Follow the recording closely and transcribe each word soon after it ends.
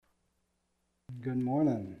Good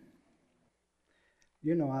morning.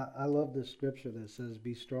 I love this scripture that says,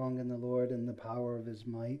 be strong in the Lord and the power of his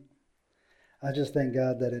might. I just thank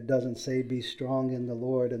God that it doesn't say, be strong in the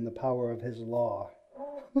Lord and the power of his law.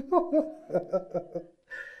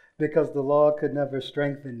 Because the law could never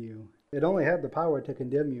strengthen you. It only had the power to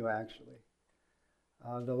condemn you, actually.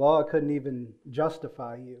 The law couldn't even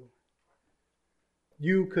justify you.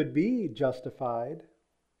 You could be justified,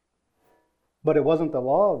 but it wasn't the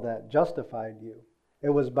law that justified you. It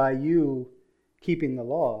was by you keeping the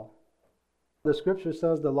law. The scripture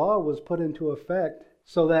says the law was put into effect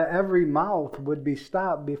so that every mouth would be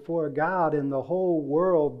stopped before God and the whole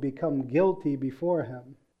world become guilty before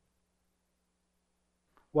him.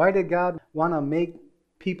 Why did God want to make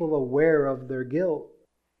people aware of their guilt?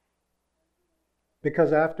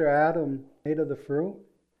 Because after Adam ate of the fruit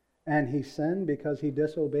and he sinned because he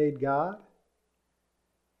disobeyed God,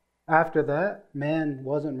 after that, man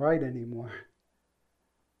wasn't right anymore.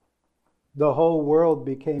 The whole world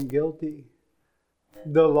became guilty.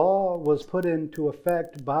 The law was put into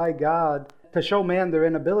effect by God to show man their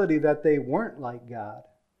inability that they weren't like God.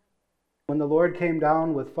 When the Lord came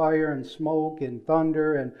down with fire and smoke and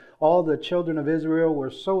thunder, and all the children of Israel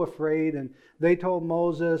were so afraid, and they told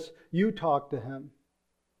Moses, you talk to him.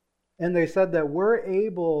 And they said that we're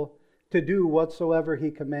able to do whatsoever he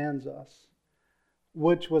commands us,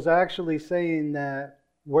 which was actually saying that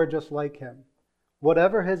we're just like him.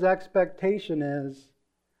 Whatever his expectation is,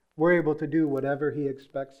 we're able to do whatever he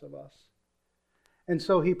expects of us. And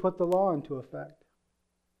so he put the law into effect.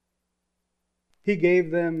 He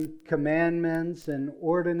gave them commandments and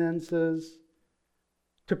ordinances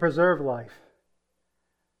to preserve life,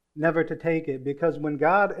 never to take it. Because when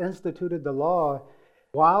God instituted the law,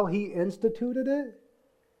 while he instituted it,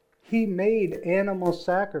 he made animal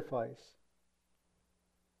sacrifice.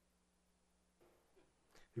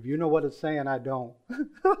 If you know what it's saying, I don't.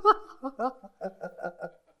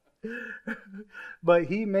 But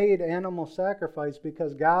he made animal sacrifice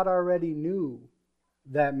because God already knew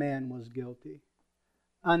that man was guilty,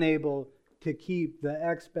 unable to keep the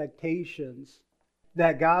expectations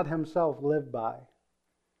that God himself lived by.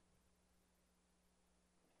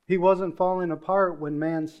 He wasn't falling apart when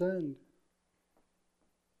man sinned.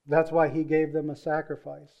 That's why he gave them a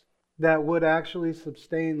sacrifice that would actually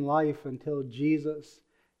sustain life until Jesus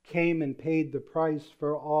came and paid the price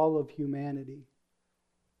for all of humanity.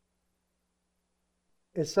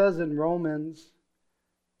 It says in Romans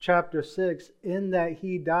chapter 6, in that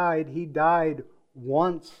he died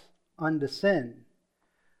once unto sin.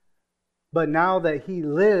 But now that he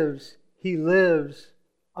lives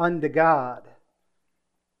unto God.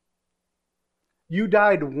 You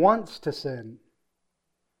died once to sin.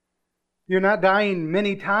 You're not dying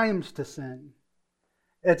many times to sin.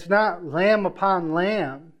 It's not lamb upon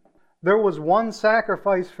lamb. There was one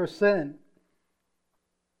sacrifice for sin.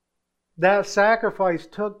 That sacrifice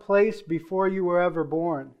took place before you were ever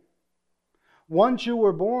born. Once you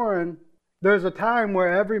were born, there's a time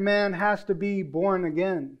where every man has to be born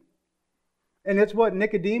again. And it's what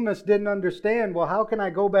Nicodemus didn't understand. Well, how can I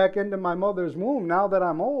go back into my mother's womb now that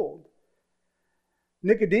I'm old?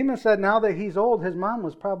 Nicodemus said now that he's old, his mom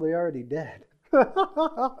was probably already dead.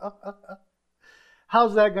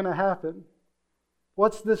 How's that going to happen?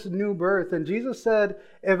 What's this new birth? And Jesus said,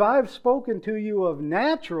 if I've spoken to you of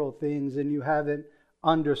natural things and you haven't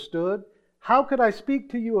understood, how could I speak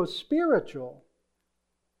to you of spiritual?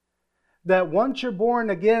 That once you're born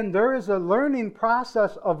again, there is a learning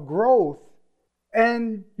process of growth.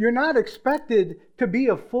 And you're not expected to be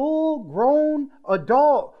a full-grown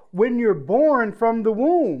adult when you're born from the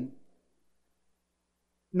womb.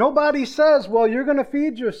 Nobody says, well, you're going to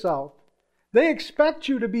feed yourself. They expect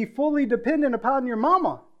you to be fully dependent upon your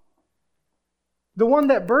mama, the one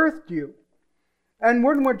that birthed you. And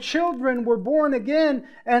when we're children, we're born again,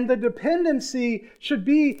 and the dependency should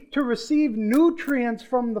be to receive nutrients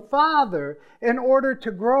from the Father in order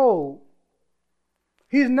to grow.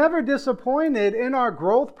 He's never disappointed in our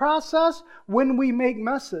growth process when we make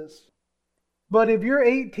messes. But if you're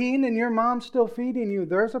 18 and your mom's still feeding you,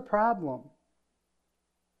 there's a problem.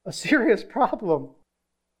 A serious problem.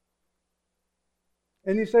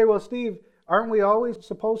 And you say, well, Steve, aren't we always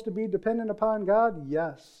supposed to be dependent upon God?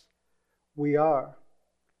 Yes, we are.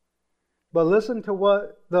 But listen to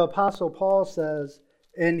what the Apostle Paul says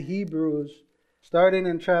in Hebrews, starting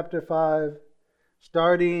in chapter 5,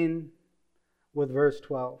 starting with verse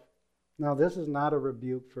 12. Now, this is not a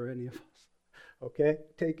rebuke for any of us. Okay?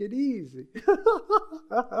 Take it easy.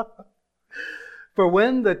 For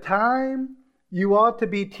when the time you ought to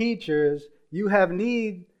be teachers, you have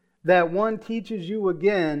need that one teaches you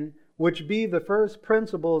again which be the first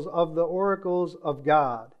principles of the oracles of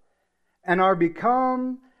God, and are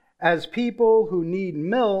become as people who need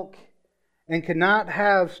milk and cannot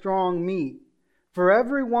have strong meat. For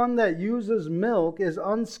everyone that uses milk is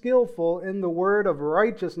unskillful in the word of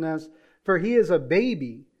righteousness, for he is a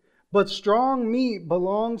baby. But strong meat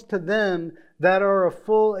belongs to them that are of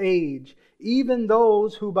full age, even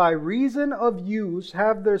those who by reason of use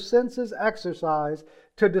have their senses exercised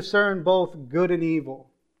to discern both good and evil.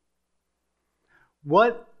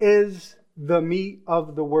 What is the meat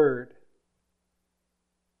of the word?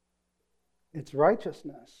 It's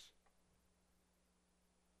righteousness.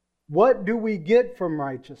 What do we get from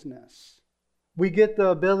righteousness? We get the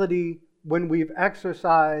ability, when we've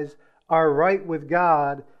exercised our right with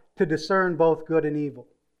God, to discern both good and evil.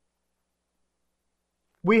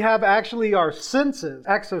 We have actually our senses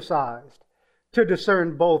exercised to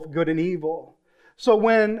discern both good and evil. So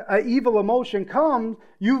when an evil emotion comes,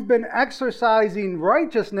 you've been exercising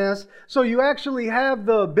righteousness, so you actually have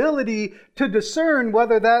the ability to discern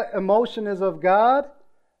whether that emotion is of God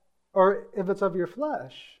or if it's of your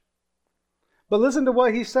flesh. But listen to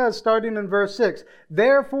what he says starting in verse 6.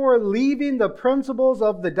 Therefore, leaving the principles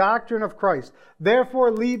of the doctrine of Christ.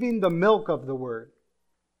 Therefore, leaving the milk of the word.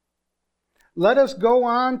 Let us go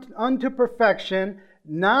on unto perfection,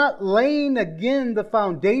 not laying again the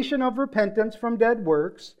foundation of repentance from dead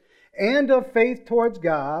works, and of faith towards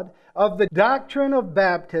God, of the doctrine of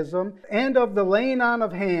baptism, and of the laying on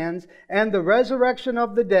of hands, and the resurrection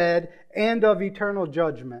of the dead, and of eternal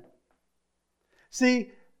judgment.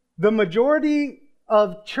 See, the majority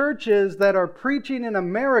of churches that are preaching in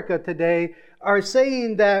America today are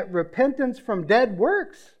saying that repentance from dead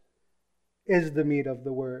works is the meat of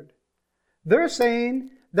the word. They're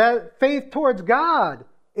saying that faith towards God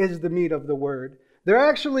is the meat of the word. They're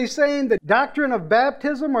actually saying the doctrine of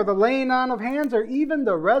baptism or the laying on of hands or even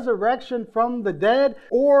the resurrection from the dead,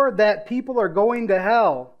 or that people are going to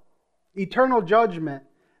hell, eternal judgment,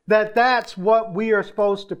 that's what we are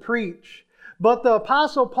supposed to preach. But the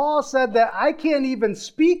Apostle Paul said that I can't even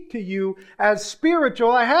speak to you as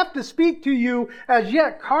spiritual. I have to speak to you as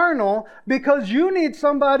yet carnal, because you need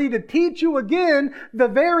somebody to teach you again the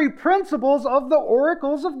very principles of the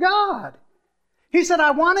oracles of God. He said,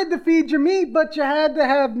 I wanted to feed you meat, but you had to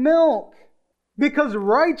have milk. Because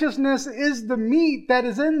righteousness is the meat that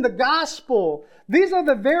is in the gospel. These are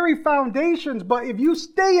the very foundations, but if you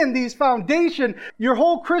stay in these foundations, your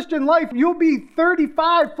whole Christian life, you'll be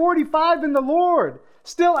 35, 45 in the Lord,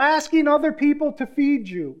 still asking other people to feed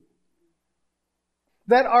you.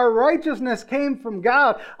 That our righteousness came from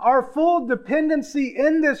God. Our full dependency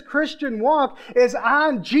in this Christian walk is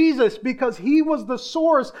on Jesus, because He was the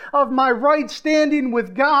source of my right standing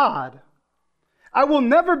with God. I will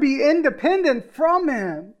never be independent from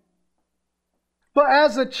Him. But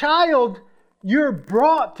as a child, you're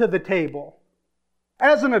brought to the table.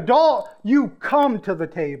 As an adult, you come to the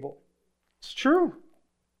table. It's true.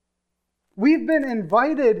 We've been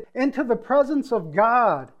invited into the presence of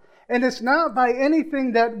God. And it's not by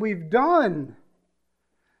anything that we've done.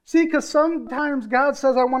 See, because sometimes God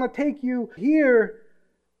says, I want to take you here.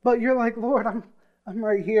 But you're like, Lord, I'm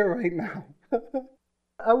right here right now.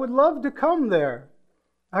 I would love to come there.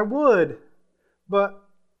 I would. But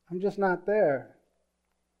I'm just not there.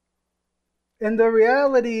 And the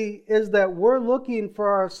reality is that we're looking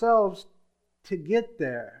for ourselves to get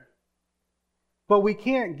there. But we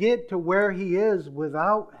can't get to where He is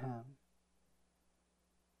without Him.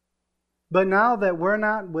 But now that we're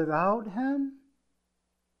not without Him,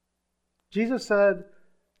 Jesus said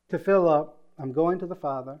to Philip, I'm going to the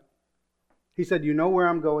Father. He said, you know where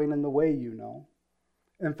I'm going and the way you know.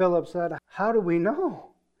 And Philip said, how do we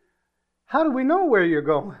know? How do we know where you're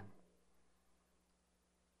going?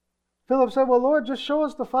 Philip said, well, Lord, just show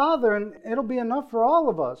us the Father and it'll be enough for all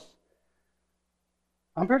of us.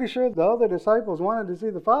 I'm pretty sure the other disciples wanted to see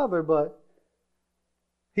the Father, but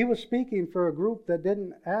He was speaking for a group that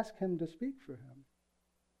didn't ask Him to speak for Him.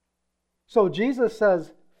 So Jesus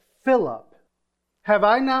says, Philip, have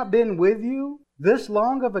I not been with you this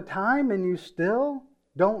long of a time and you still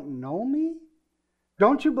don't know me?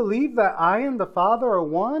 Don't you believe that I and the Father are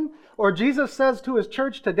one? Or Jesus says to His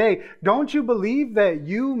church today, don't you believe that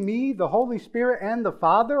you, me, the Holy Spirit, and the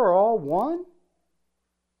Father are all one?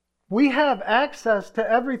 We have access to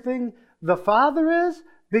everything the Father is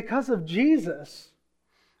because of Jesus.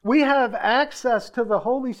 We have access to the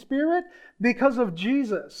Holy Spirit because of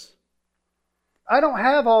Jesus. I don't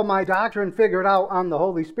have all my doctrine figured out on the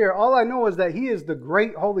Holy Spirit. All I know is that He is the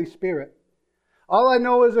great Holy Spirit. All I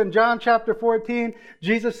know is in John chapter 14,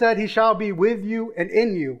 Jesus said He shall be with you and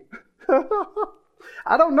in you.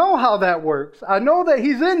 I don't know how that works. I know that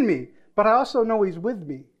He's in me, but I also know He's with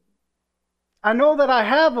me. I know that I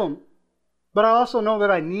have Him, but I also know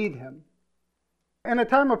that I need Him. In a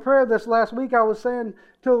time of prayer this last week, I was saying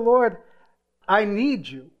to the Lord, I need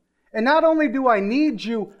you. And not only do I need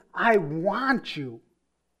you, I want you.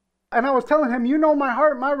 And I was telling Him, you know my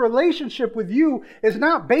heart, my relationship with you is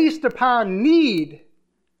not based upon need.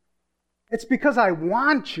 It's because I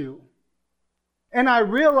want you. And I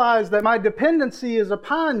realize that my dependency is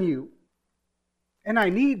upon you. And I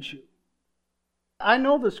need you. I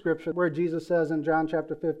know the scripture where Jesus says in John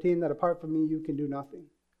chapter 15 that apart from me you can do nothing.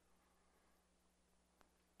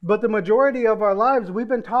 But the majority of our lives we've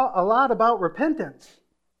been taught a lot about repentance.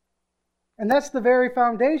 And that's the very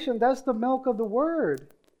foundation. That's the milk of the Word.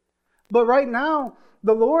 But right now,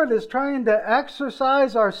 the Lord is trying to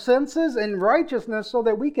exercise our senses in righteousness so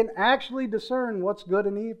that we can actually discern what's good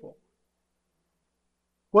and evil.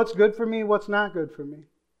 What's good for me, what's not good for me.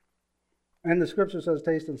 And the scripture says,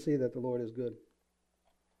 taste and see that the Lord is good.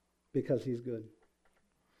 Because He's good.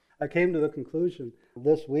 I came to the conclusion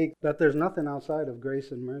this week that there's nothing outside of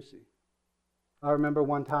grace and mercy. I remember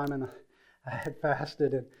one time and I had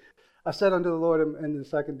fasted and I said unto the Lord in the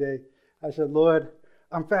second day, I said, Lord,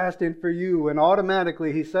 I'm fasting for you. And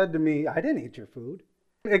automatically He said to me, I didn't eat your food.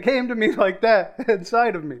 It came to me like that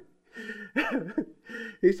inside of me.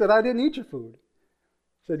 He said, I didn't eat your food.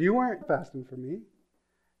 I said, you weren't fasting for me.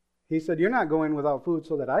 He said, you're not going without food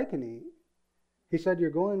so that I can eat. He said, you're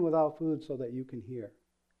going without food so that you can hear.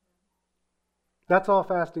 That's all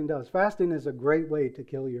fasting does. Fasting is a great way to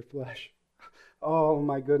kill your flesh. Oh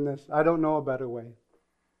my goodness, I don't know a better way.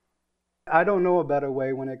 I don't know a better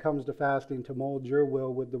way when it comes to fasting to mold your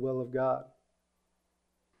will with the will of God.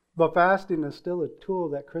 But fasting is still a tool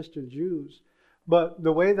that Christians use. But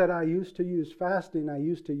the way that I used to use fasting, I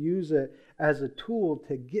used to use it as a tool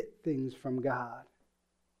to get things from God.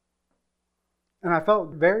 And I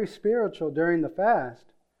felt very spiritual during the fast.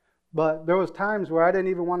 But there was times where I didn't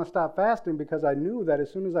even want to stop fasting because I knew that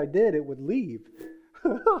as soon as I did, it would leave.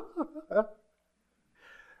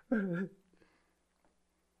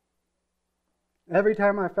 Every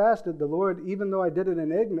time I fasted, the Lord, even though I did it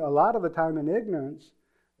a lot of the time in ignorance,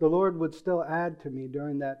 the Lord would still add to me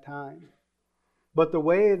during that time. But the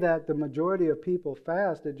way that the majority of people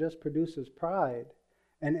fast, it just produces pride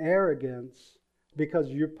and arrogance because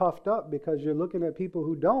you're puffed up, because you're looking at people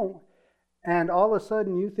who don't, and all of a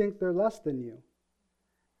sudden you think they're less than you.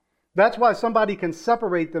 That's why somebody can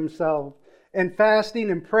separate themselves in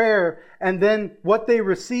fasting and prayer, and then what they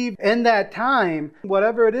receive in that time,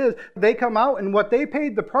 whatever it is, they come out and what they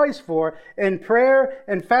paid the price for in prayer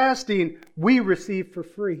and fasting, we receive for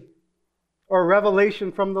free. Or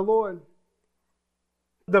revelation from the Lord.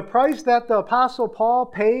 The price that the Apostle Paul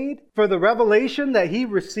paid for the revelation that he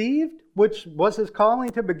received, which was his calling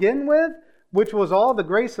to begin with, which was all the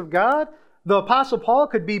grace of God, the Apostle Paul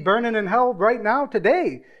could be burning in hell right now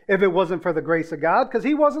today if it wasn't for the grace of God, because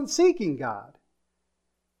he wasn't seeking God.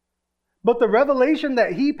 But the revelation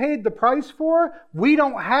that he paid the price for, we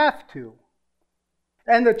don't have to.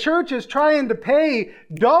 And the church is trying to pay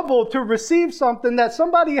double to receive something that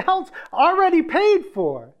somebody else already paid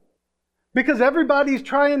for. Because everybody's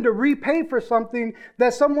trying to repay for something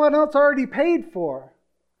that someone else already paid for.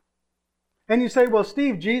 And you say, well,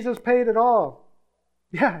 Steve, Jesus paid it all.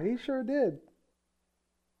 Yeah, He sure did.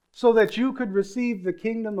 So that you could receive the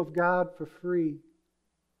kingdom of God for free.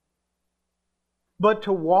 But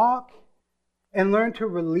to walk and learn to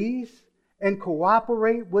release and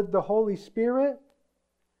cooperate with the Holy Spirit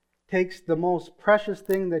takes the most precious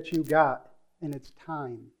thing that you got, and it's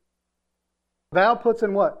time. Val puts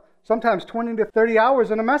in what? Sometimes 20 to 30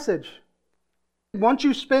 hours in a message. Once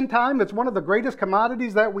you spend time, it's one of the greatest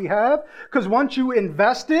commodities that we have, because once you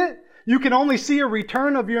invest it, you can only see a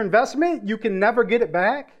return of your investment. You can never get it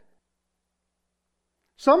back.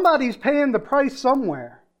 Somebody's paying the price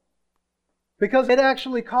somewhere, because it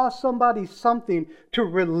actually cost somebody something to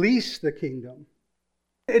release the kingdom.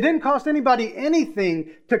 It didn't cost anybody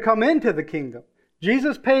anything to come into the kingdom.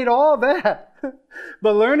 Jesus paid all that.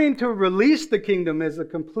 But learning to release the kingdom is a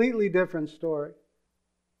completely different story.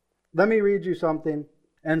 Let me read you something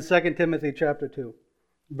in 2 Timothy chapter 2,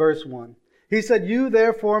 verse 1. He said, you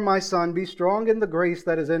therefore, my son, be strong in the grace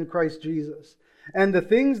that is in Christ Jesus. And the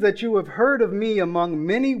things that you have heard of me among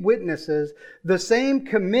many witnesses, the same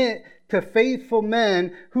commit to faithful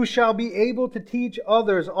men who shall be able to teach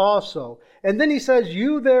others also. And then he says,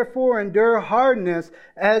 you therefore endure hardness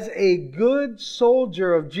as a good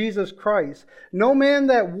soldier of Jesus Christ. No man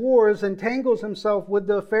that wars entangles himself with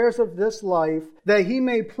the affairs of this life, that he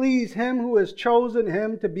may please him who has chosen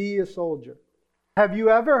him to be a soldier. Have you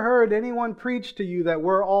ever heard anyone preach to you that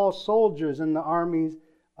we're all soldiers in the armies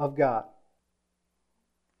of God?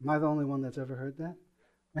 Am I the only one that's ever heard that?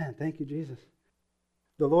 Man, thank you, Jesus.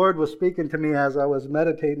 The Lord was speaking to me as I was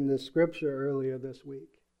meditating this scripture earlier this week.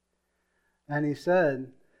 And He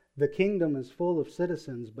said, the kingdom is full of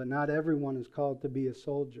citizens, but not everyone is called to be a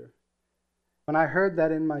soldier. When I heard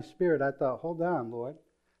that in my spirit, I thought, hold on, Lord.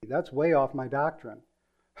 That's way off my doctrine.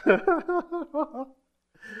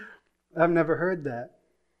 I've never heard that.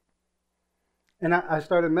 And I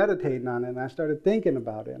started meditating on it, and I started thinking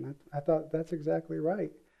about it, and I thought, that's exactly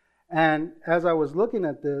right. And as I was looking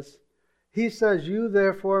at this, He says, you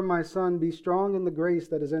therefore, my son, be strong in the grace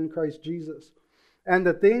that is in Christ Jesus. And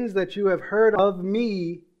the things that you have heard of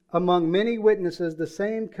me among many witnesses, the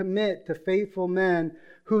same commit to faithful men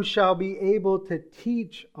who shall be able to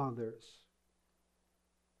teach others.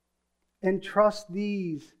 Entrust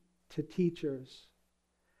these to teachers.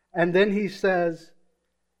 And then He says,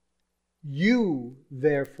 you,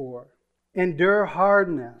 therefore, endure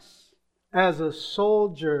hardness as a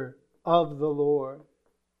soldier of the Lord.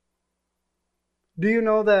 Do you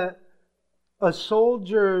know that a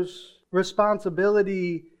soldier's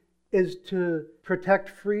responsibility is to protect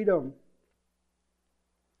freedom,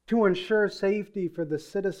 to ensure safety for the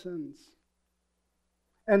citizens?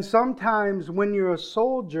 And sometimes when you're a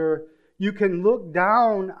soldier, you can look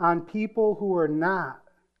down on people who are not.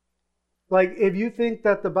 Like, if you think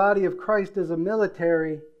that the body of Christ is a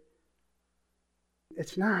military,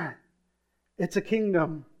 it's not. It's a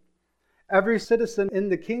kingdom. Every citizen in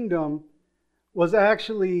the kingdom was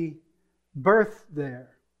actually birthed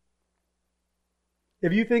there.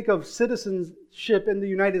 If you think of citizenship in the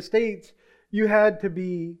United States, you had to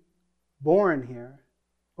be born here,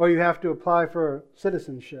 or you have to apply for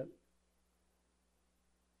citizenship.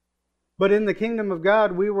 But in the kingdom of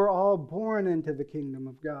God, we were all born into the kingdom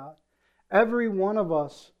of God. Every one of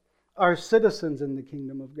us are citizens in the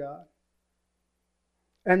kingdom of God.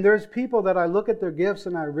 And there's people that I look at their gifts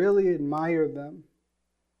and I really admire them.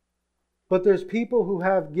 But there's people who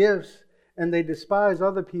have gifts and they despise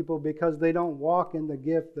other people because they don't walk in the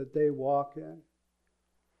gift that they walk in.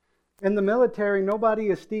 In the military,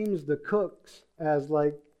 nobody esteems the cooks as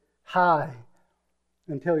like high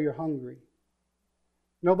until you're hungry.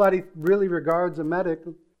 Nobody really regards a medic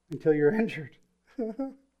until you're injured.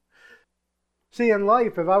 See, in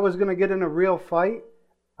life, if I was going to get in a real fight,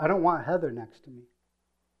 I don't want Heather next to me.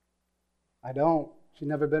 I don't. She's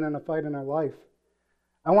never been in a fight in her life.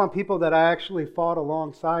 I want people that I actually fought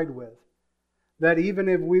alongside with. That even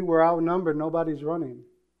if we were outnumbered, nobody's running.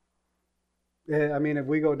 I mean, if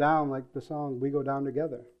we go down, like the song, we go down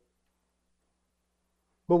together.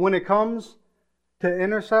 But when it comes to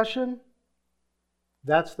intercession,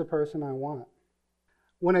 that's the person I want.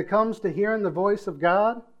 When it comes to hearing the voice of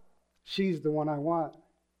God, she's the one I want.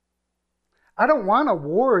 I don't want a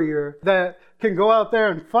warrior that can go out there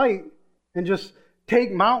and fight and just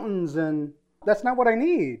take mountains, and that's not what I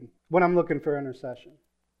need when I'm looking for intercession.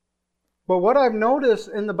 But what I've noticed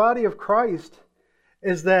in the body of Christ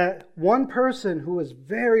is that one person who is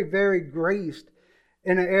very, very graced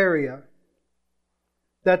in an area,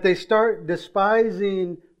 that they start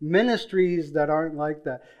despising ministries that aren't like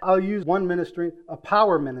that. I'll use one ministry,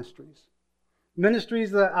 power ministries.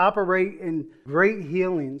 Ministries that operate in great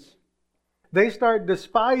healings. They start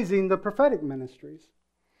despising the prophetic ministries.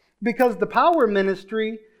 Because the power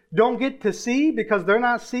ministry don't get to see, because they're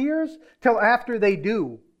not seers, till after they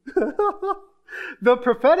do. The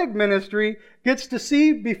prophetic ministry gets to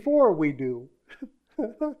see before we do.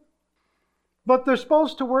 But they're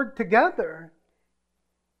supposed to work together.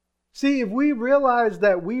 See, if we realize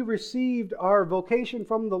that we received our vocation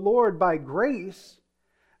from the Lord by grace,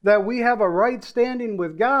 that we have a right standing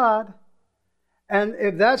with God, and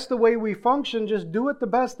if that's the way we function, just do it the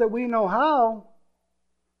best that we know how.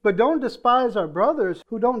 But don't despise our brothers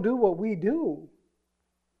who don't do what we do.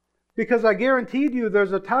 Because I guaranteed you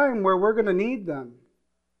there's a time where we're going to need them.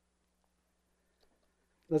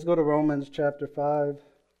 Let's go to Romans chapter 5.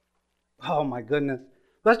 Oh my goodness.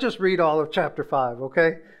 Let's just read all of chapter 5,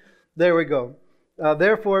 okay? There we go.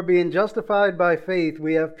 Therefore, being justified by faith,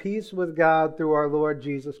 we have peace with God through our Lord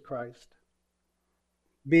Jesus Christ.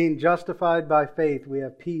 Being justified by faith, we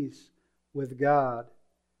have peace with God.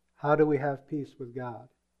 How do we have peace with God?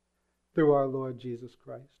 Through our Lord Jesus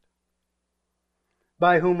Christ.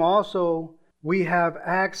 By whom also we have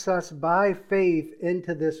access by faith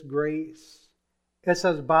into this grace. It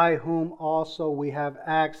says, by whom also we have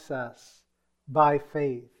access by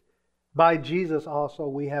faith. By Jesus also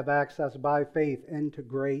we have access by faith into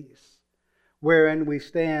grace, wherein we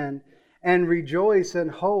stand and rejoice in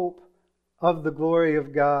hope of the glory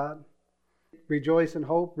of God. Rejoice in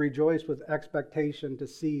hope, rejoice with expectation to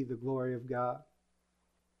see the glory of God.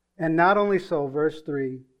 And not only so, verse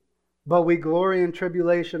 3, but we glory in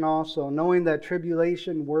tribulation also, knowing that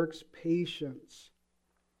tribulation works patience.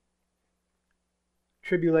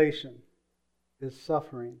 Tribulation is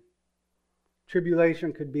suffering.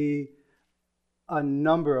 Tribulation could be a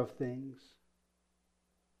number of things.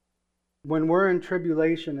 When we're in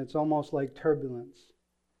tribulation, it's almost like turbulence.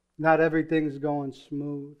 Not everything's going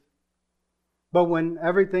smooth. But when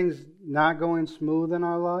everything's not going smooth in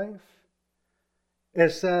our life,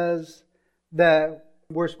 it says that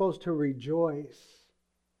we're supposed to rejoice.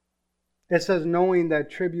 It says, knowing that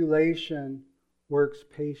tribulation works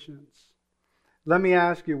patience. Let me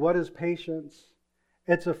ask you, what is patience?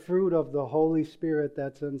 It's a fruit of the Holy Spirit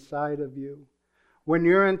that's inside of you. When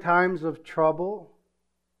you're in times of trouble,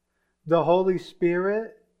 the Holy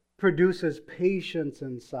Spirit produces patience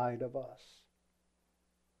inside of us.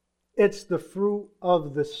 It's the fruit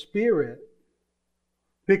of the Spirit,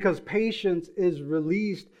 because patience is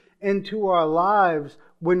released into our lives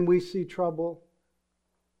when we see trouble.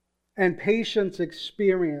 And patience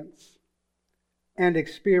experience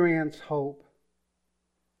hope.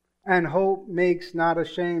 And hope makes not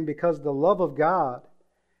ashamed, because the love of God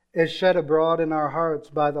is shed abroad in our hearts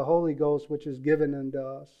by the Holy Ghost, which is given unto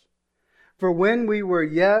us. For when we were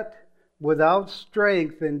yet without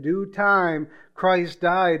strength, in due time Christ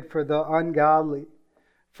died for the ungodly.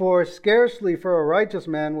 For scarcely for a righteous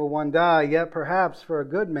man will one die, yet perhaps for a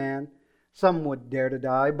good man some would dare to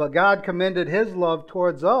die. But God commended His love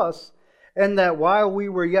towards us, and that while we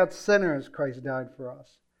were yet sinners, Christ died for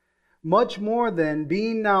us. Much more then,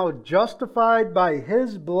 being now justified by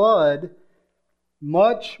His blood,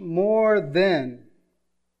 much more then,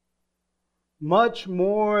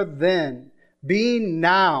 being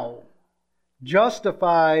now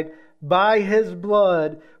justified by His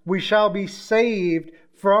blood, we shall be saved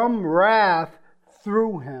from wrath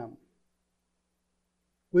through Him.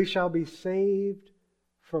 We shall be saved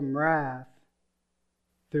from wrath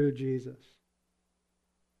through Jesus.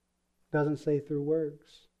 Doesn't say through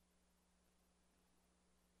works.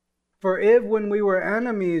 For if when we were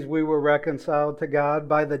enemies we were reconciled to God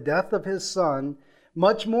by the death of His Son,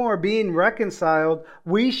 much more being reconciled,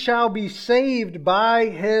 we shall be saved by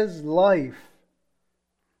His life.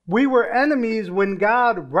 We were enemies when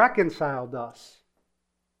God reconciled us.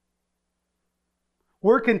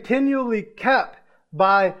 We're continually kept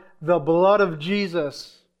by the blood of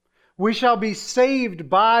Jesus. We shall be saved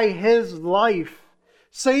by His life.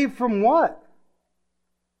 Saved from what?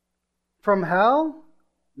 From hell?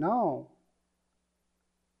 No.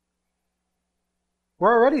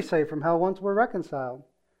 We're already saved from hell once we're reconciled.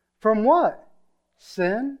 From what?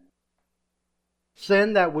 Sin?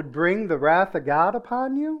 Sin that would bring the wrath of God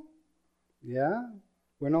upon you? Yeah,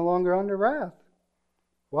 we're no longer under wrath.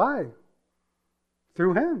 Why?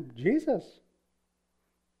 Through Him, Jesus.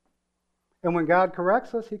 And when God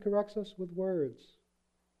corrects us, He corrects us with words.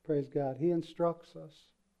 Praise God. He instructs us.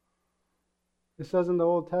 It says in the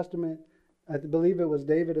Old Testament, I believe it was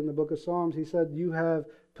David in the book of Psalms, he said, "You have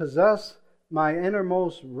possessed my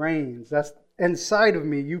innermost reins." That's inside of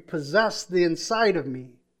me. You possess the inside of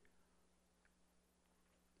me.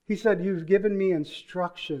 He said, "You've given me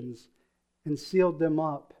instructions and sealed them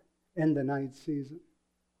up in the night season."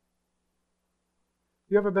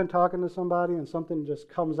 You ever been talking to somebody and something just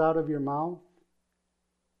comes out of your mouth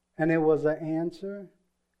and it was an answer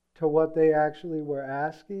to what they actually were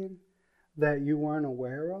asking that you weren't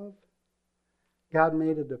aware of? God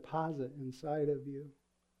made a deposit inside of you.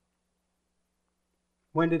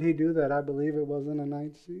 When did He do that? I believe it was in the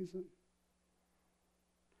night season.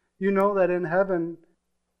 You know that in heaven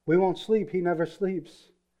we won't sleep. He never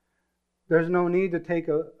sleeps. There's no need to take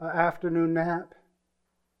an afternoon nap.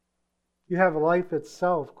 You have life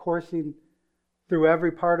itself coursing through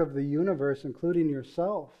every part of the universe, including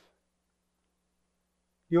yourself.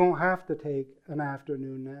 You won't have to take an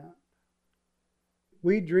afternoon nap.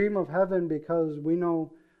 We dream of heaven because we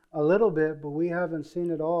know a little bit, but we haven't seen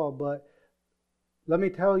it all. But let me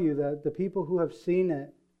tell you that the people who have seen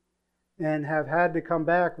it and have had to come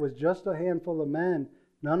back was just a handful of men.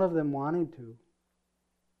 None of them wanted to.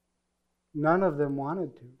 None of them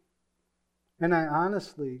wanted to. And I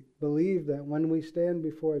honestly believe that when we stand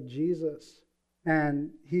before Jesus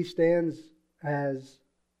and He stands as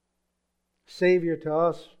Savior to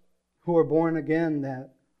us who are born again,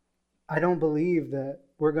 that I don't believe that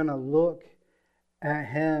we're going to look at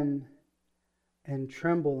Him and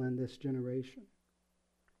tremble in this generation.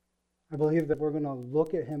 I believe that we're going to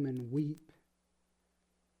look at Him and weep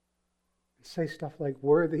and say stuff like,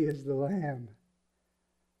 "Worthy is the Lamb."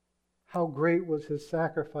 How great was his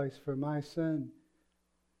sacrifice for my sin,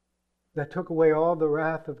 that took away all the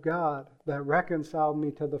wrath of God, that reconciled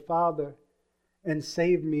me to the Father and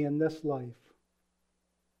saved me in this life.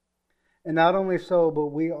 And not only so, but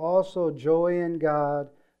we also joy in God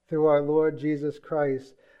through our Lord Jesus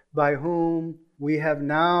Christ, by whom we have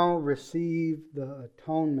now received the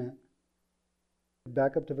atonement.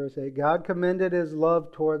 Back up to verse 8. God commended his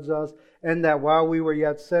love towards us, and that while we were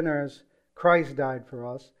yet sinners, Christ died for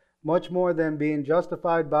us. Much more than being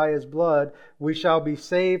justified by his blood, we shall be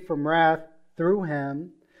saved from wrath through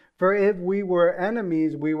him. For if we were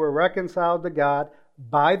enemies, we were reconciled to God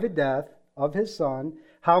by the death of his Son.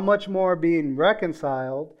 How much more, being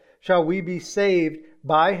reconciled, shall we be saved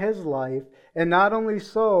by his life? And not only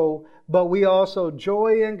so, but we also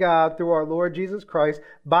joy in God through our Lord Jesus Christ,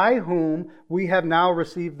 by whom we have now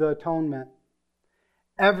received the atonement.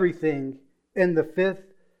 Everything in the 5th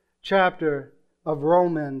chapter of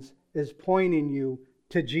Romans is pointing you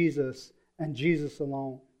to Jesus and Jesus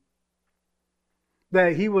alone.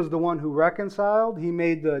 That he was the one who reconciled. He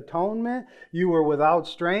made the atonement. You were without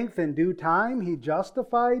strength in due time. He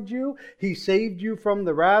justified you. He saved you from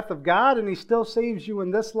the wrath of God, and he still saves you in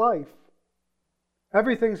this life.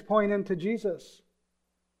 Everything's pointing to Jesus.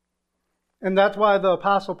 And that's why the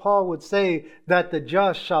Apostle Paul would say that the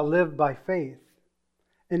just shall live by faith.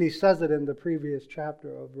 And he says it in the previous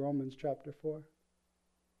chapter of Romans chapter 4.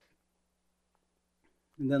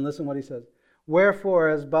 And then listen what he says. Wherefore,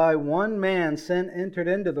 as by one man sin entered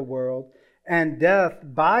into the world, and death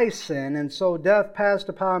by sin, and so death passed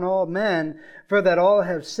upon all men, for that all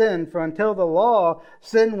have sinned. For until the law,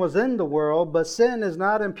 sin was in the world, but sin is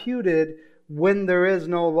not imputed when there is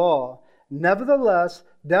no law. Nevertheless,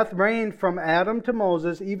 death reigned from Adam to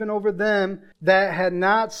Moses, even over them that had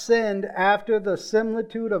not sinned, after the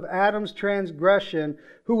similitude of Adam's transgression,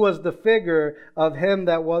 who was the figure of him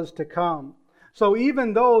that was to come. So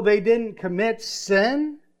even though they didn't commit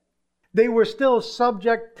sin, they were still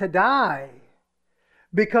subject to die,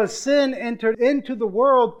 because sin entered into the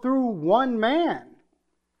world through one man.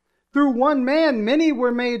 Through one man, many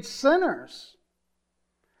were made sinners.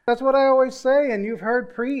 That's what I always say, and you've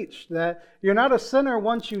heard preached, that you're not a sinner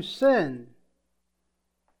once you sin.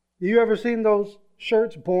 You ever seen those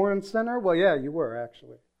shirts, Born Sinner? Well, yeah, you were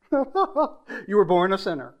actually. You were born a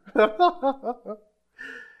sinner.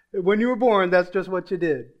 When you were born, that's just what you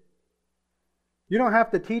did. You don't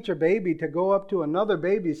have to teach a baby to go up to another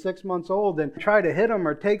baby 6 months old and try to hit him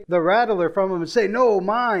or take the rattler from him and say, "No,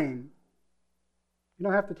 mine." You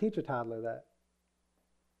don't have to teach a toddler that.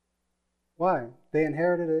 Why? They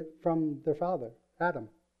inherited it from their father, Adam.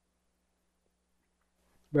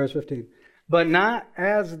 Verse 15. But not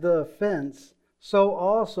as the offense, so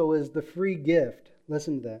also is the free gift.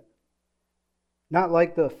 Listen to that. Not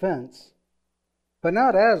like the offense, but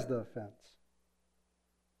not as the offense.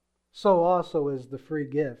 So also is the free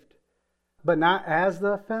gift. But not as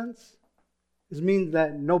the offense, it means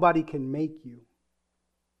that nobody can make you.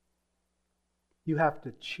 You have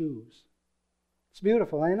to choose. It's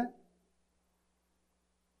beautiful, ain't it?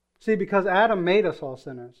 See, because Adam made us all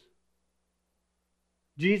sinners,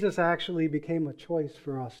 Jesus actually became a choice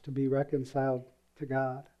for us to be reconciled to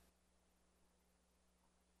God.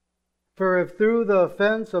 For if through the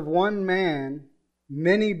offense of one man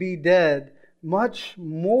many be dead, much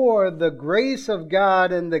more the grace of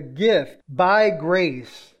God and the gift by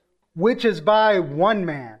grace, which is by one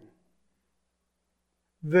man.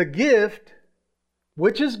 The gift,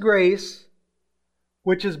 which is grace,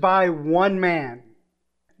 which is by one man.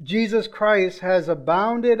 Jesus Christ has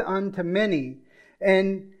abounded unto many,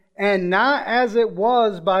 and not as it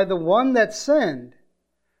was by the one that sinned,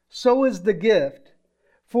 so is the gift.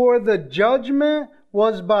 For the judgment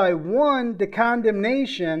was by one to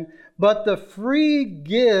condemnation, but the free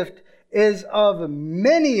gift is of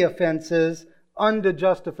many offenses unto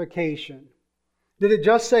justification. Did it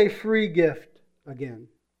just say free gift again?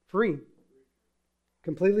 Free.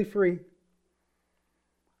 Completely free.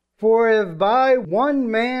 For if by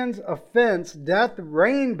one man's offense death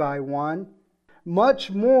reigned by one,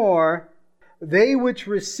 much more they which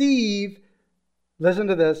receive, listen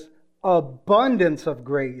to this, abundance of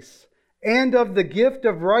grace and of the gift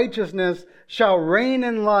of righteousness shall reign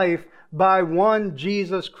in life by one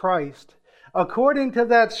Jesus Christ. According to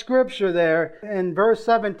that scripture there in verse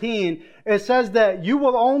 17, it says that you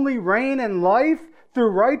will only reign in life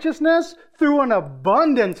through righteousness through an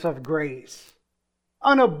abundance of grace.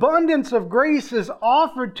 An abundance of grace is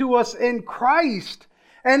offered to us in Christ,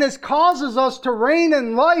 and it causes us to reign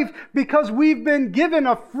in life because we've been given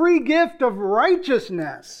a free gift of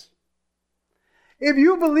righteousness. If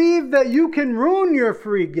you believe that you can ruin your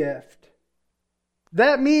free gift,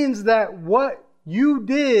 That means that what you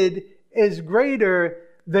did is greater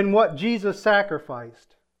than what Jesus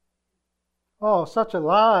sacrificed. Oh, such a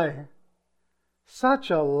lie.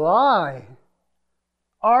 Such a lie.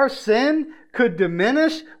 Our sin could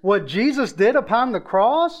diminish what Jesus did upon the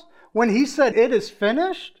cross when He said, "It is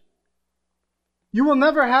finished"? You will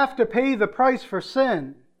never have to pay the price for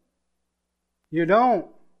sin. You don't.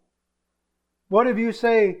 What if you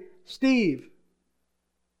say, "Steve,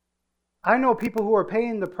 I know people who are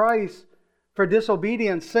paying the price for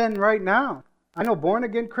disobedient sin right now. I know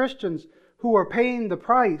born-again Christians who are paying the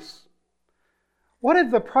price." What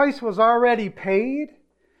if the price was already paid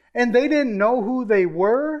and they didn't know who they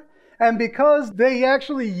were? And because they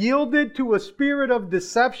actually yielded to a spirit of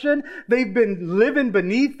deception, they've been living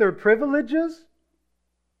beneath their privileges?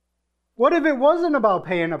 What if it wasn't about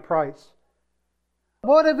paying a price?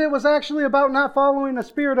 What if it was actually about not following a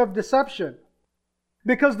spirit of deception?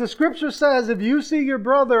 Because the Scripture says, if you see your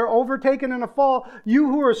brother overtaken in a fall, you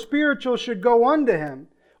who are spiritual should go unto him,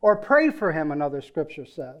 or pray for him, another Scripture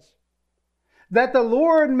says. That the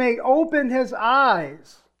Lord may open his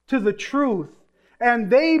eyes to the truth, and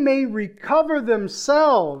they may recover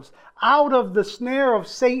themselves out of the snare of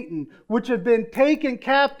Satan, which have been taken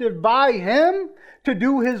captive by him to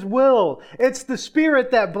do his will. It's the spirit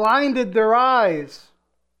that blinded their eyes.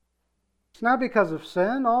 It's not because of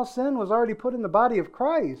sin. All sin was already put in the body of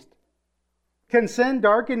Christ. Can sin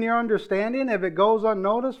darken your understanding if it goes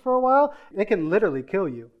unnoticed for a while? It can literally kill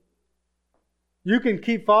you. You can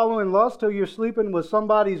keep following lust till you're sleeping with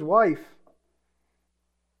somebody's wife.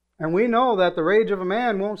 And we know that the rage of a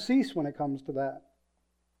man won't cease when it comes to that.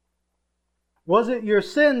 Was it your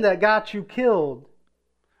sin that got you killed?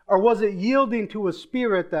 Or was it yielding to a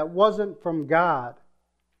spirit that wasn't from God?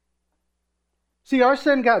 See, our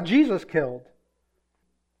sin got Jesus killed.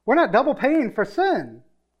 We're not double paying for sin.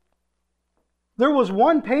 There was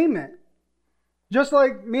one payment. Just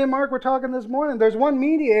like me and Mark were talking this morning, there's one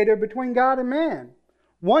mediator between God and man.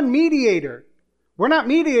 One mediator. We're not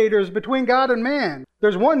mediators between God and man.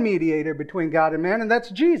 There's one mediator between God and man, and that's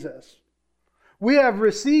Jesus. We have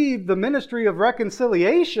received the ministry of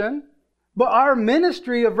reconciliation, but our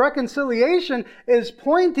ministry of reconciliation is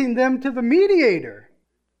pointing them to the mediator,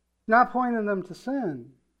 not pointing them to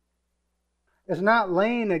sin. It's not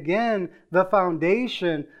laying again the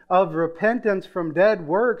foundation of repentance from dead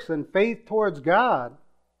works and faith towards God.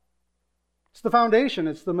 It's the foundation.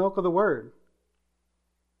 It's the milk of the Word.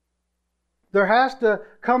 There has to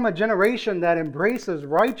come a generation that embraces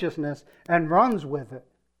righteousness and runs with it.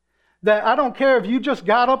 That I don't care if you just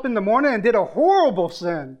got up in the morning and did a horrible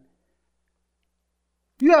sin.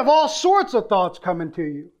 You have all sorts of thoughts coming to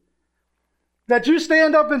you. That you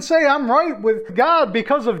stand up and say, "I'm right with God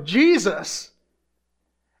because of Jesus."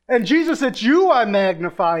 And Jesus, it's you I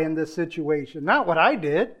magnify in this situation, not what I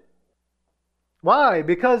did. Why?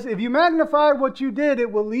 Because if you magnify what you did,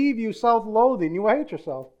 it will leave you self-loathing. You will hate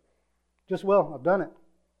yourself. Just will. I've done it.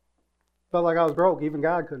 Felt like I was broke. Even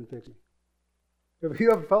God couldn't fix me. If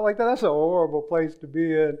you ever felt like that, that's a horrible place to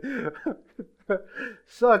be in.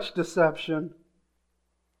 Such deception.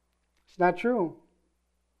 It's not true.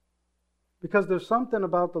 Because there's something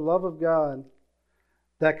about the love of God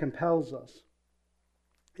that compels us.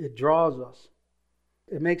 It draws us.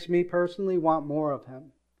 It makes me personally want more of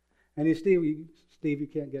Him. And Steve, you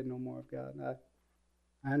can't get no more of God.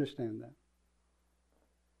 I understand that.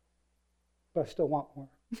 But I still want more.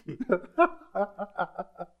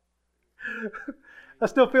 I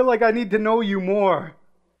still feel like I need to know you more.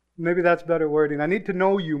 Maybe that's better wording. I need to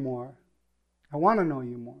know you more. I want to know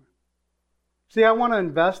you more. See, I want to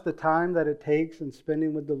invest the time that it takes in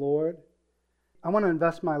spending with the Lord. I want to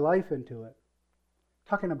invest my life into it.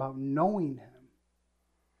 Talking about knowing Him.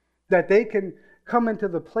 That they can come into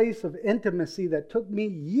the place of intimacy that took me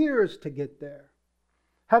years to get there.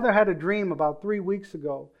 Heather had a dream about 3 weeks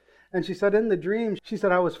ago. And she said in the dream, she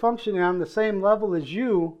said, I was functioning on the same level as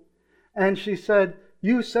you. And she said,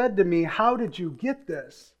 you said to me, how did you get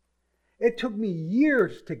this? It took me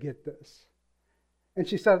years to get this. And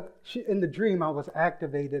she said, in the dream, I was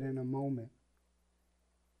activated in a moment.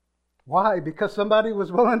 Why? Because somebody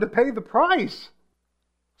was willing to pay the price.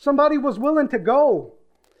 Somebody was willing to go.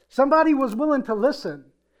 Somebody was willing to listen.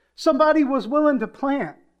 Somebody was willing to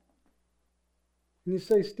plant. And you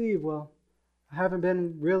say, Steve, well, I haven't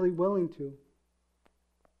been really willing to.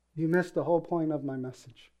 You missed the whole point of my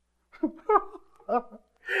message.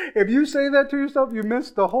 If you say that to yourself, you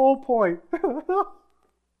missed the whole point.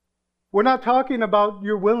 We're not talking about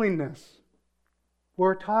your willingness.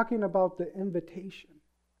 We're talking about the invitation.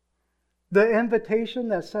 The invitation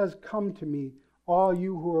that says, come to me, all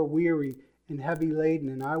you who are weary and heavy laden,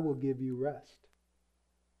 and I will give you rest.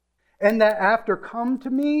 And that after come to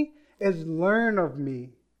me is learn of me.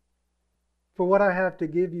 For what I have to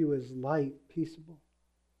give you is light, peaceable.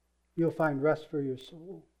 You'll find rest for your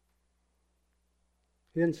soul.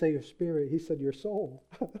 He didn't say your spirit, he said your soul.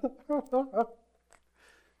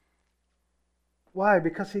 Why?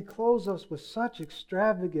 Because he clothes us with such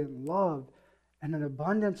extravagant love and an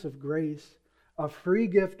abundance of grace, a free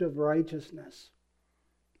gift of righteousness.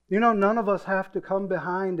 You know, none of us have to come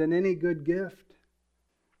behind in any good gift.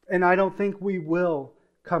 And I don't think we will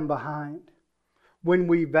come behind when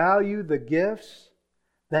we value the gifts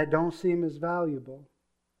that don't seem as valuable.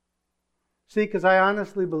 See, because I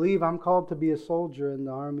honestly believe I'm called to be a soldier in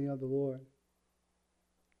the army of the Lord.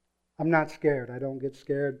 I'm not scared. I don't get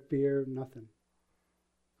scared, fear, nothing.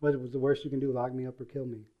 What was the worst you can do? Lock me up or kill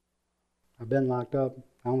me? I've been locked up.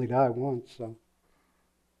 I only died once, so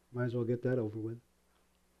might as well get that over with.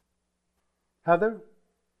 Heather,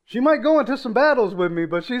 she might go into some battles with me,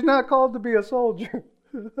 but she's not called to be a soldier.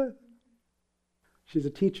 She's a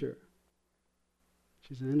teacher.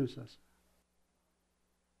 She's an intercessor.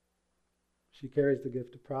 She carries the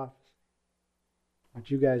gift of prophecy.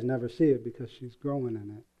 But you guys never see it because she's growing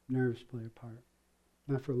in it. Nerves play a part.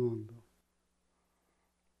 Not for long, though.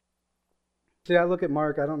 See, I look at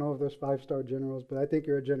Mark. I don't know if there's 5-star generals, but I think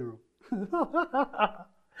you're a general.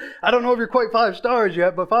 I don't know if you're quite 5 stars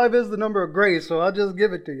yet, but 5 is the number of grace, so I'll just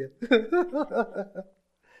give it to you.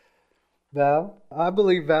 Val, I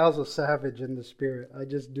believe Val's a savage in the spirit. I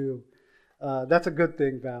just do. That's a good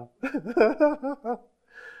thing, Val.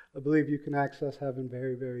 I believe you can access heaven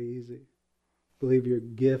very, very easy. I believe you're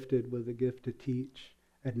gifted with a gift to teach,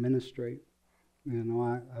 administrate. You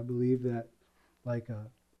know, I believe that,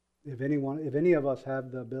 if any of us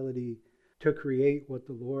have the ability to create what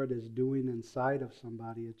the Lord is doing inside of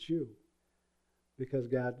somebody, it's you. Because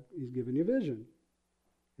God, He's given you vision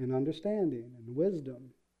and understanding and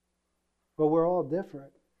wisdom. But we're all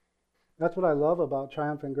different. That's what I love about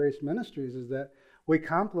Triumph and Grace Ministries, is that we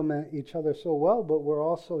complement each other so well, but we're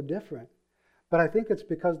all so different. But I think it's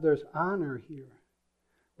because there's honor here.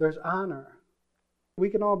 There's honor. We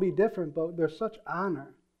can all be different, but there's such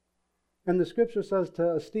honor. And the scripture says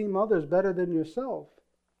to esteem others better than yourself.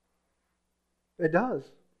 It does.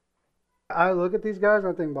 I look at these guys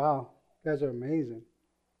and I think, wow, you guys are amazing.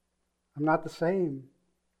 I'm not the same.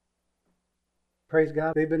 Praise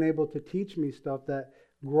God, they've been able to teach me stuff that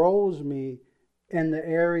grows me in the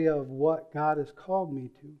area of what God has called me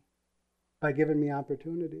to by giving me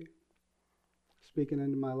opportunity, speaking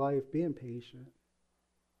into my life, being patient.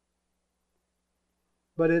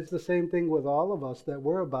 But it's the same thing with all of us, that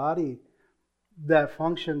we're a body that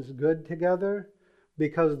functions good together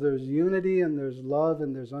because there's unity and there's love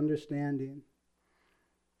and there's understanding.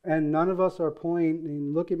 And none of us are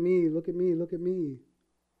pointing, look at me, look at me, look at me.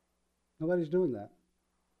 Nobody's doing that.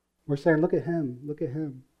 We're saying, look at him, look at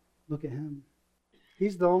him, look at him.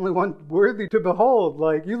 He's the only one worthy to behold.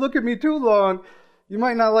 Like, you look at me too long, you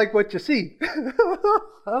might not like what you see.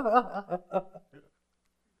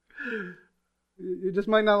 You just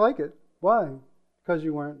might not like it. Why? Because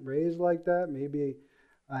you weren't raised like that. Maybe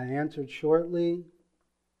I answered shortly.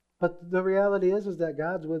 But the reality is that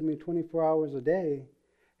God's with me 24 hours a day.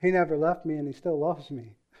 He never left me and He still loves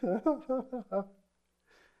me.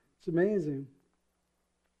 It's amazing.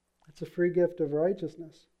 It's a free gift of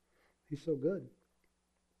righteousness. He's so good.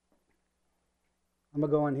 I'm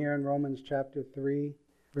going to go in here in Romans chapter 3,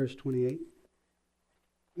 verse 28.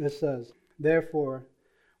 It says, therefore,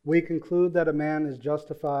 we conclude that a man is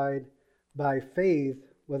justified by faith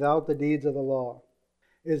without the deeds of the law.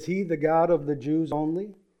 Is He the God of the Jews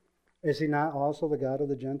only? Is He not also the God of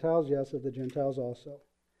the Gentiles? Yes, of the Gentiles also.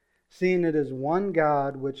 Seeing it is one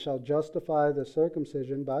God which shall justify the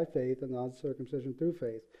circumcision by faith and the uncircumcision through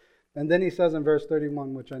faith. And then he says in verse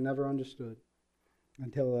 31, which I never understood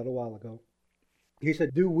until a little while ago. He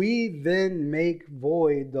said, do we then make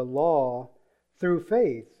void the law through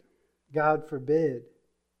faith? God forbid.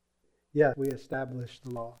 Yes, we established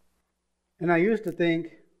the law. And I used to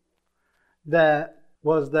think that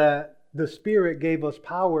the Spirit gave us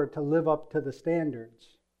power to live up to the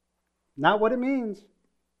standards. Not what it means.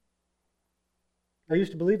 I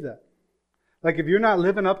used to believe that. Like, if you're not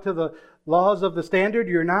living up to the laws of the standard,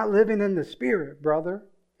 you're not living in the Spirit, brother.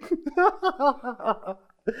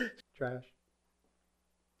 Trash.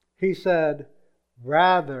 He said,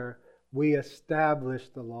 rather, we establish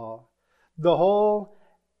the law. The whole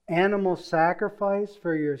animal sacrifice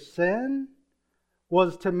for your sin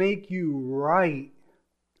was to make you right.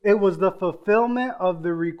 It was the fulfillment of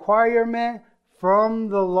the requirement from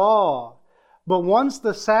the law. But once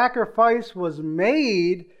the sacrifice was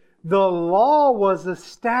made, the law was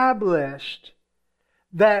established.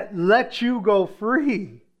 that let you go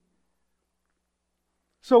free.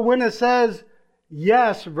 So when it says,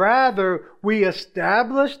 yes, rather we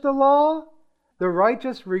establish the law, the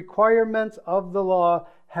righteous requirements of the law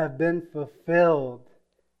have been fulfilled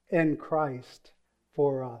in Christ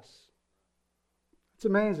for us. It's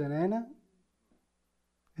amazing, ain't it?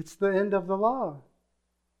 It's the end of the law.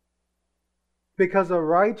 Because a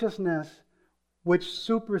righteousness which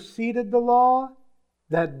superseded the law,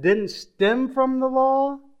 that didn't stem from the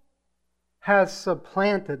law, has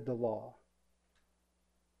supplanted the law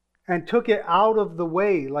and took it out of the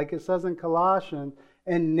way, like it says in Colossians,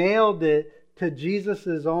 and nailed it to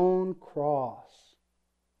Jesus' own cross.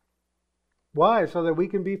 Why? So that we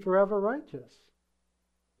can be forever righteous.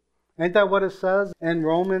 Ain't that what it says in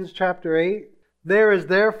Romans chapter 8? There is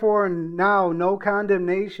therefore now no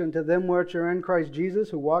condemnation to them which are in Christ Jesus,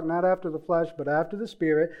 who walk not after the flesh, but after the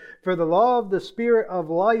Spirit. For the law of the Spirit of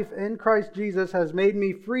life in Christ Jesus has made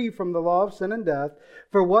me free from the law of sin and death.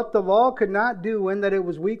 For what the law could not do, in that it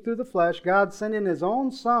was weak through the flesh, God sending His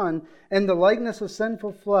own Son in the likeness of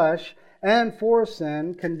sinful flesh, and for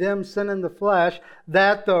sin, condemned sin in the flesh,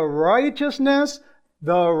 that the righteousness,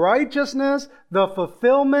 the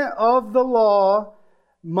fulfillment of the law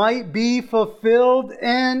might be fulfilled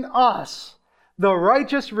in us. The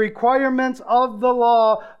righteous requirements of the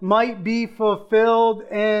law might be fulfilled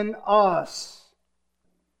in us.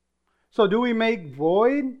 So do we make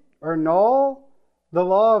void or null the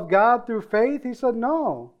law of God through faith? He said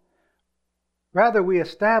no. Rather, we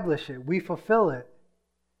establish it. We fulfill it.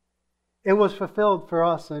 It was fulfilled for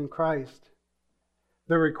us in Christ.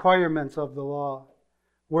 The requirements of the law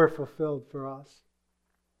were fulfilled for us,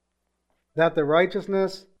 that the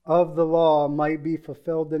righteousness of the law might be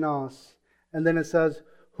fulfilled in us. And then it says,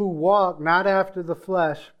 who walk not after the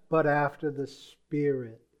flesh, but after the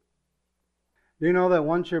Spirit. Do you know that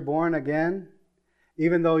once you're born again,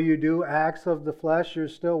 even though you do acts of the flesh, you're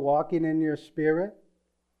still walking in your spirit?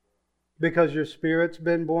 Because your spirit's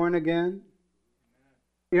been born again?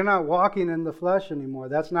 You're not walking in the flesh anymore.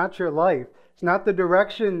 That's not your life. It's not the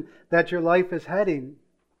direction that your life is heading.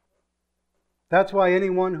 That's why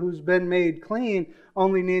anyone who's been made clean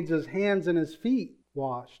only needs his hands and his feet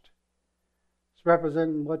washed. It's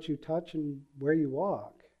representing what you touch and where you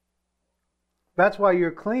walk. That's why you're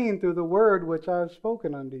clean through the word which I have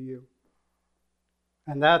spoken unto you.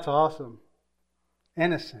 And that's awesome.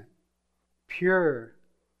 Innocent. Pure.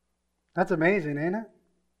 That's amazing, ain't it?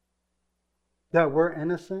 That we're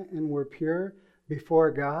innocent and we're pure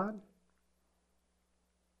before God.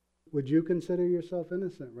 Would you consider yourself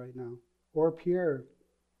innocent right now? Or pure?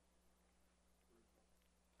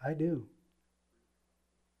 I do.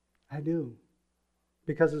 I do.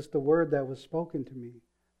 Because it's the word that was spoken to me,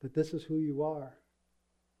 that this is who you are,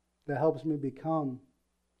 that helps me become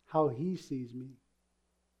how He sees me,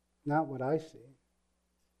 not what I see.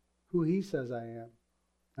 Who He says I am,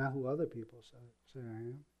 not who other people say I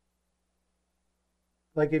am.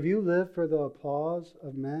 Like if you live for the applause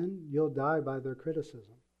of men, you'll die by their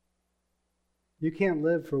criticism. You can't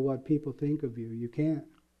live for what people think of you. You can't.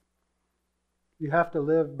 You have to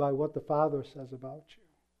live by what the Father says about you.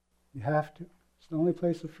 You have to. It's the only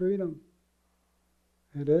place of freedom.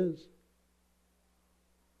 It is.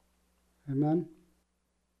 Amen?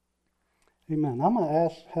 Amen. I'm going to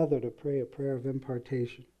ask Heather to pray a prayer of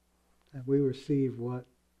impartation, that we receive what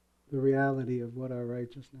the reality of what our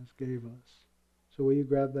righteousness gave us. So will you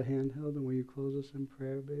grab the handheld and will you close us in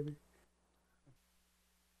prayer, baby?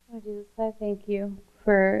 Oh, Jesus, I thank you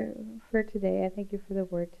for today. I thank you for the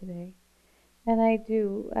word today. And I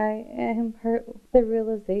impart the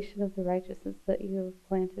realization of the righteousness that you have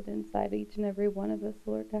planted inside each and every one of us,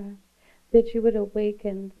 Lord God. That you would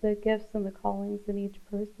awaken the gifts and the callings in each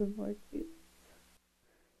person, Lord Jesus.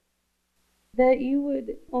 That you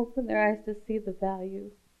would open their eyes to see the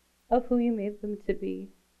value of who you made them to be.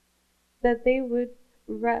 That they would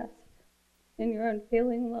rest in your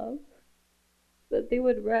unfailing love. That they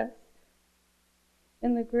would rest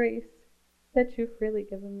in the grace that you've freely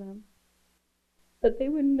given them. That they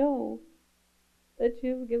would know that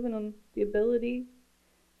you've given them the ability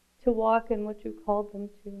to walk in what you called them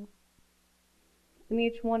to. And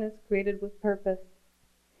each one is created with purpose.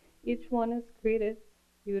 Each one is created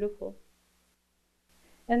beautiful.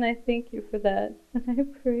 And I thank you for that. And I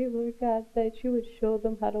pray, Lord God, that you would show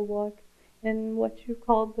them how to walk in what you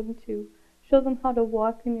called them to. Show them how to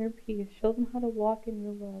walk in your peace. Show them how to walk in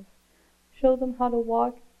your love. Show them how to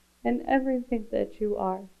walk in everything that you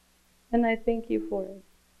are. And I thank you for it.